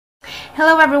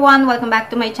Hello everyone, welcome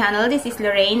back to my channel. This is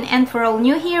Lorraine, and for all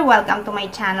new here, welcome to my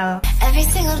channel. Every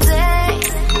single day,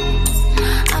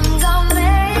 I'm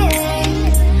gonna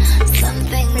make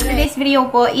something. For today's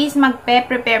video po is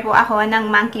magpe-prepare po ako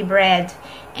ng monkey bread.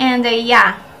 And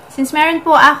yeah, since meron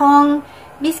po akong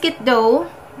biscuit dough,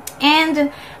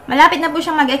 and malapit na po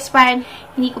siyang mag-expire,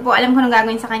 hindi ko po alam kung anong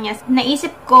gagawin sa kanya.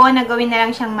 Naisip ko na gawin na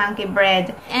lang siyang monkey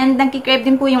bread. And nagkikrave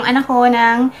din po yung anak ko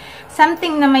ng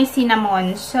something na may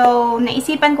cinnamon. So,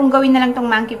 naisipan kong gawin na lang tong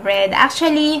monkey bread.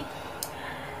 Actually,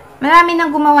 marami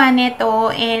nang gumawa nito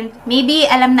and maybe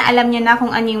alam nyo na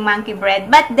kung ano yung monkey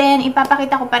bread. But then,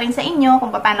 ipapakita ko pa rin sa inyo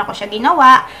kung paano ko siya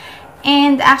ginawa.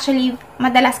 And actually,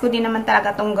 madalas ko din naman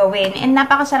talaga tong gawin. And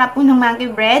napakasarap po ng monkey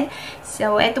bread.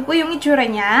 So, ito po yung itsura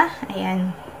niya.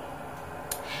 Ayan.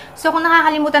 So, kung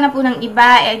nakakalimutan na po ng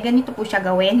iba, ganito po siya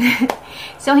gawin.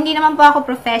 So, hindi naman po ako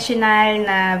professional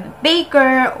na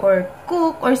baker or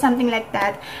cook or something like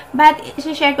that. But,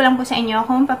 isi-share ko lang po sa inyo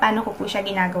kung paano ko po siya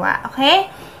ginagawa. Okay?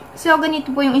 So,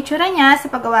 ganito po yung itsura niya sa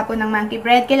paggawa po ng monkey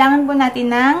bread. Kailangan po natin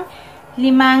ng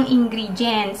 5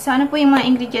 ingredients. So, ano po yung mga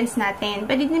ingredients natin?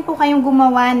 Pwede din po kayong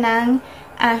gumawa ng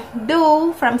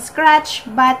dough from scratch.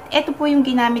 But, ito po yung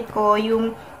ginamit ko,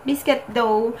 yung biscuit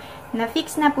dough na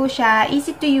fix na po siya,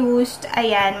 easy to use.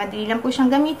 Ayan, madali lang po siyang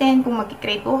gamitin. Kung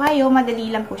mag-crave po kayo, madali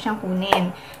lang po siyang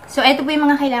kunin. So, ito po yung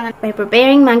mga kailangan. By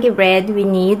preparing monkey bread, we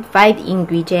need 5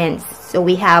 ingredients. So,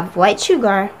 we have white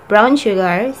sugar, brown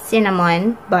sugar,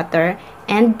 cinnamon, butter,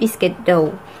 and biscuit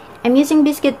dough. I'm using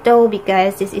biscuit dough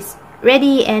because this is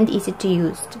ready and easy to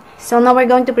use. So, now we're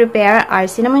going to prepare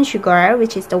our cinnamon sugar,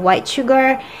 which is the white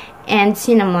sugar and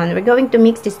cinnamon. We're going to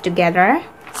mix this together.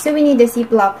 So, we need a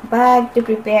Ziploc bag to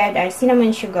prepare our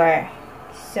cinnamon sugar.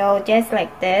 So, just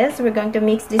like this, we're going to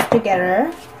mix this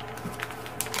together.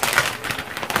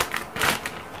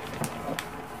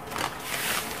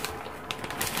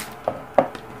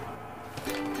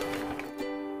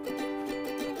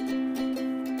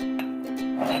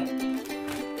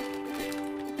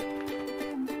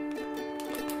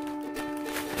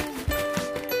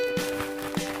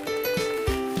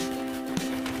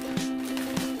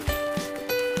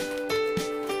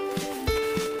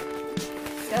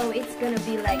 So, it's gonna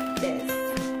be like this.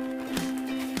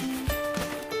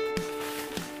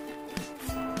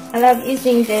 I love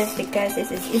using this because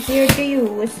this is easier to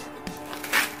use.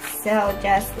 So,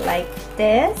 just like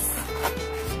this.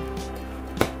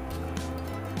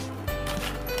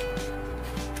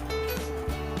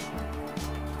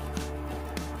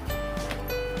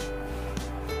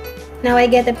 Now, I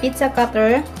get a pizza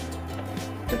cutter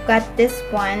to cut this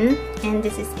one, and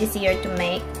this is easier to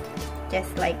make.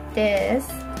 Just like this.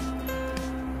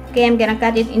 Okay, I'm gonna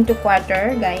cut it into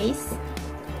quarter, guys.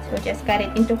 So just cut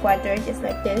it into quarter, just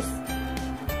like this.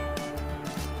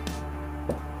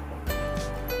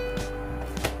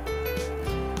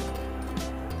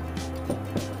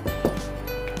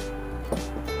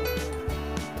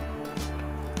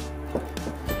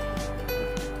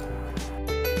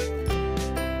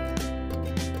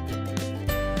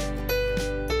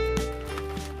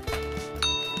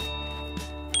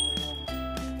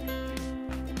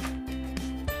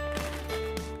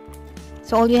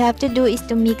 So all you have to do is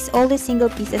to mix all the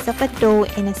single pieces of the dough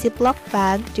in a Ziploc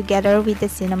bag together with the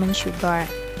cinnamon sugar.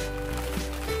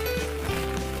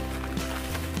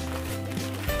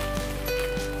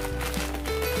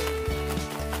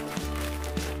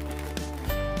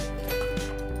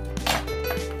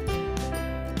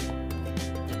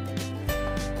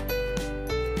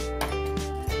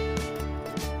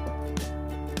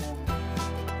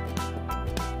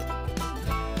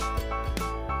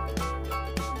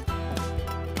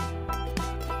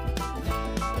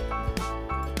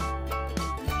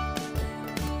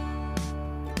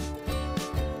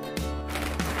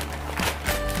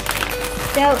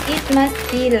 So it must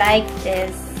be like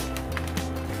this. Ito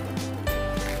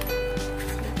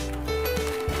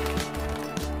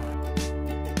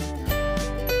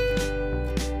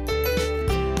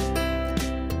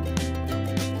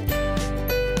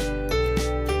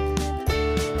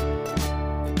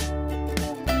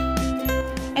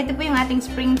po yung ating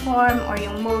spring form or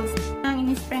yung molds. Ang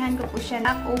inisprayhan ko po siya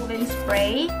ng oven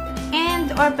spray. And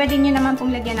or pwede nyo naman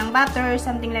pong lagyan ng butter,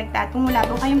 something like that, kung wala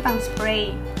po kayong pang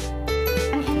spray.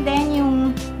 And then,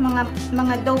 yung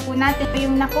mga dough po natin,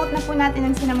 yung na-coat na po natin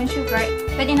ng cinnamon sugar,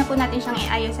 pwede na po natin siyang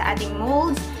iayos sa ating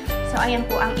molds. So, ayan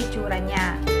po ang itsura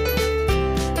niya.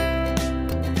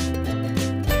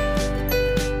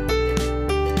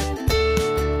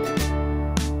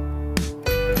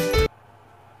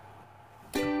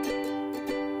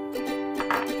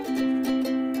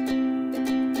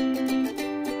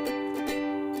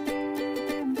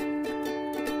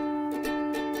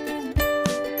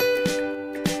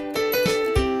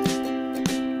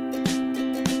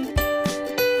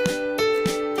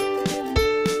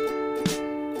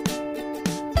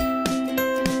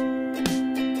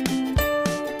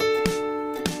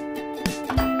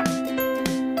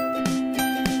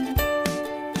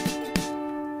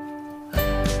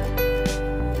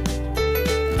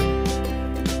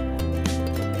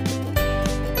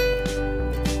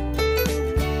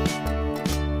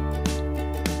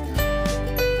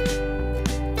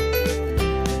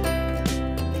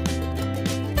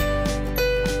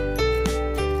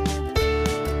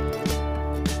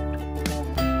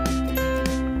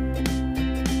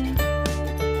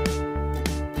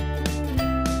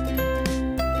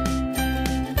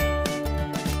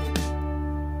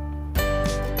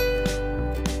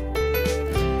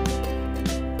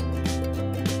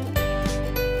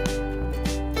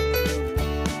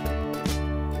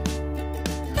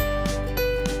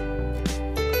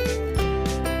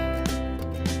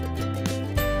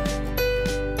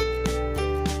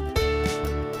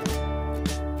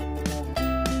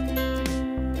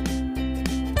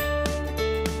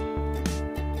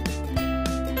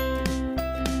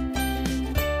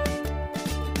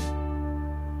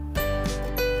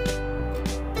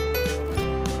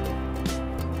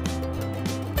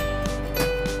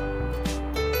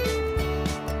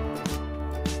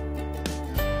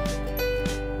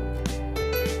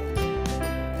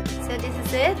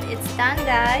 that's it. It's done,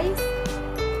 guys.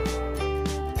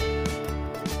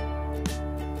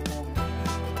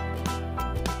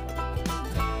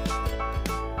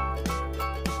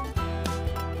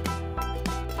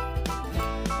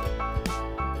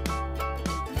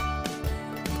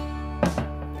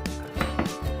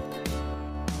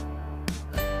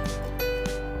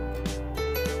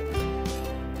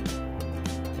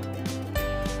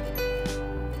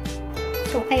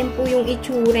 So, ayan po yung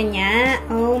itsura niya.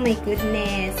 Oh my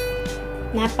goodness.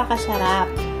 Napakasarap.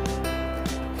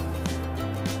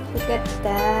 Look at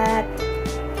that.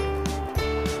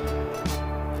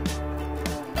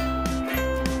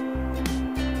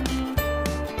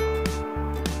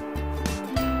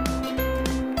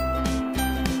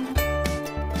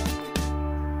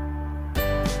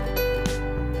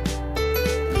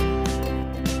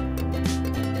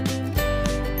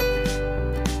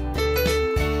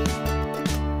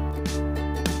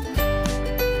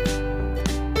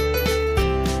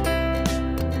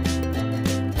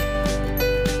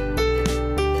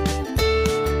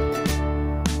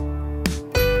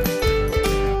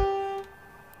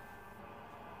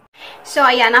 So,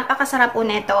 ayan, napakasarap po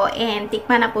nito and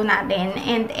tikman na po natin.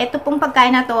 And ito pong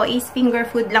pagkain na to is finger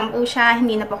food lang po siya.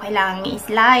 Hindi na po kailangan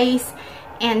i-slice.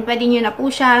 And pwede nyo na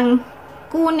po siyang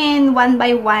kunin one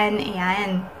by one.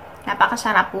 Ayan,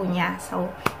 napakasarap po niya. So,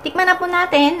 tikman na po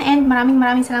natin and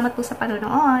maraming salamat po sa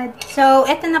panonood. So,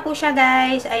 ito na po siya,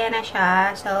 guys. Ayan na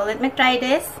siya. So, let me try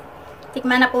this.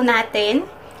 Tikman na po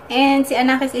natin. And si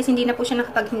Anakis is hindi na po siya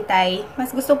nakapaghintay.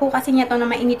 Mas gusto po kasi niya to na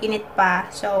mainit-init pa.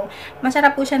 So,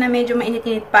 masarap po siya na medyo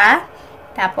mainit-init pa.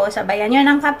 Tapos, sabayan nyo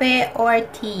ng kape or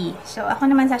tea. So, ako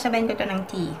naman sasabayan ko to ng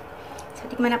tea. So,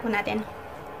 tikman na po natin.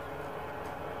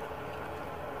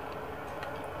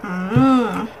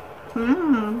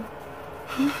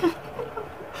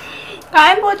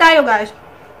 Kain po tayo, guys.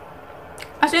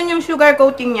 As in, yung sugar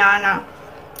coating niya na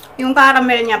yung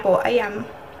caramel niya po, ayan.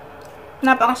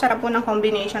 Napakasarap po ng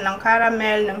combination ng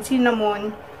caramel, ng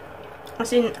cinnamon. As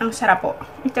in, ang sarap po.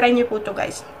 I-try nyo po to,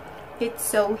 guys. It's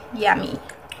so yummy.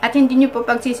 At hindi nyo po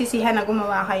pagsisisihan na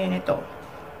gumawa kayo nito.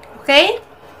 Okay?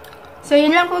 So,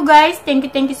 yun lang po, guys. Thank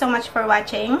you so much for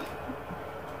watching.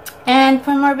 And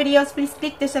for more videos, please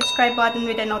click the subscribe button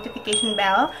with the notification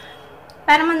bell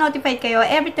para ma-notify kayo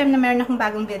every time na meron akong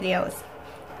bagong videos.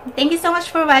 Thank you so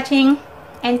much for watching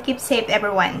and keep safe,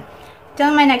 everyone. Till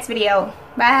my next video.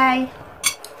 Bye!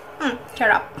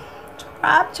 Charap.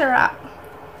 Charap, charap.